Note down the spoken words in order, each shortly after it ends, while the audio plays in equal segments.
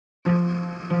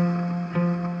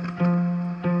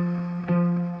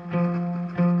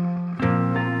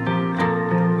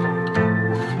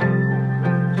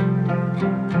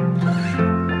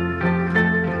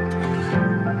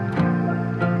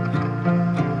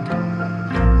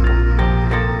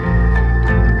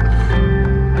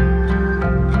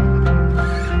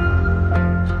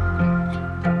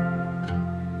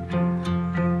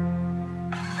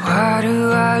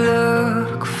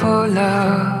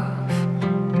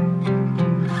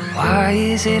Why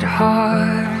is it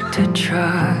hard to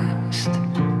trust?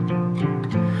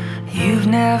 You've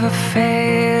never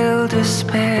failed a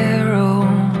sparrow.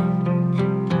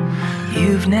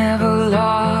 You've never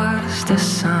lost a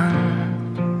son.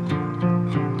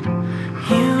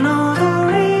 You know the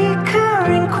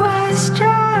recurring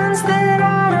questions that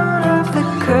I don't have the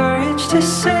courage to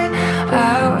say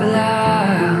out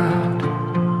loud.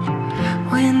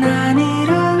 When I need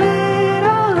a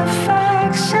little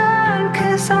affection,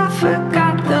 'cause I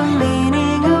forgot the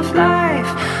meaning of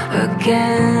life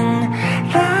again.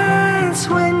 That's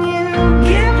when you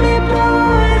give me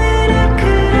more than I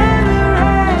could ever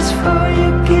ask for. You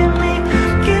give me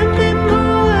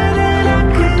more than I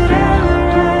could ever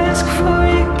ask for.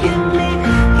 You give me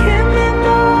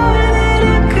more than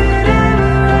I could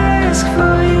ever ask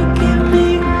for. You give me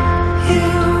you.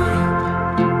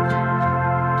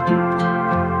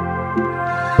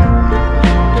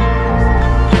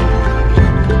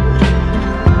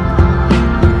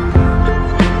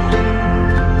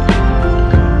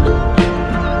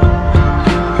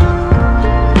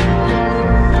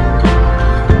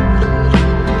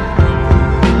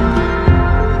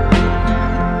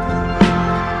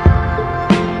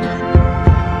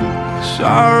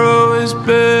 Sorrow has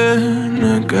been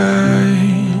a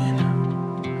guide,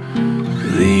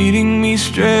 leading me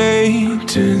straight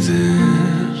to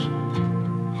this.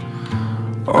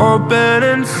 Open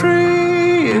and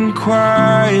free and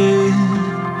quiet.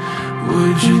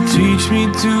 Would you teach me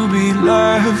to be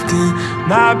loved and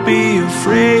not be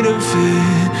afraid of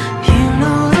it? You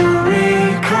know the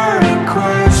recurring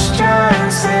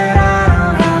questions that I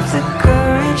don't have the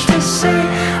courage to say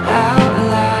out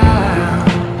loud.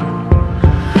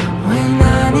 When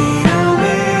I need a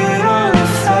little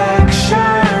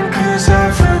affection, 'cause I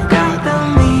forgot the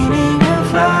meaning of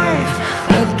life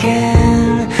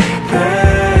again.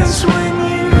 That's when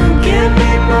you give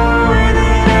me more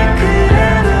than I could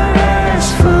ever ask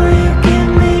for. You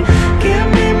give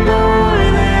me more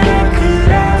than I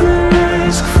could ever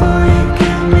ask for. You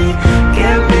give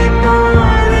me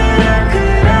more than I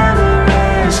could ever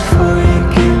ask for. You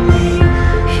give me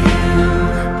you.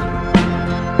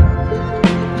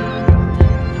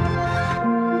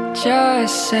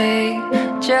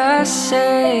 Just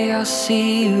say I'll see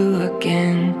you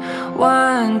again.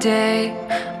 One day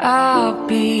I'll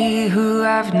be who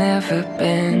I've never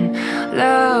been.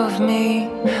 Love me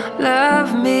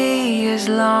as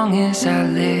long as I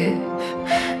live.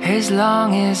 As long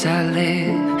as I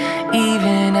live,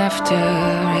 even after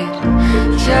it.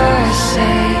 Just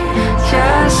say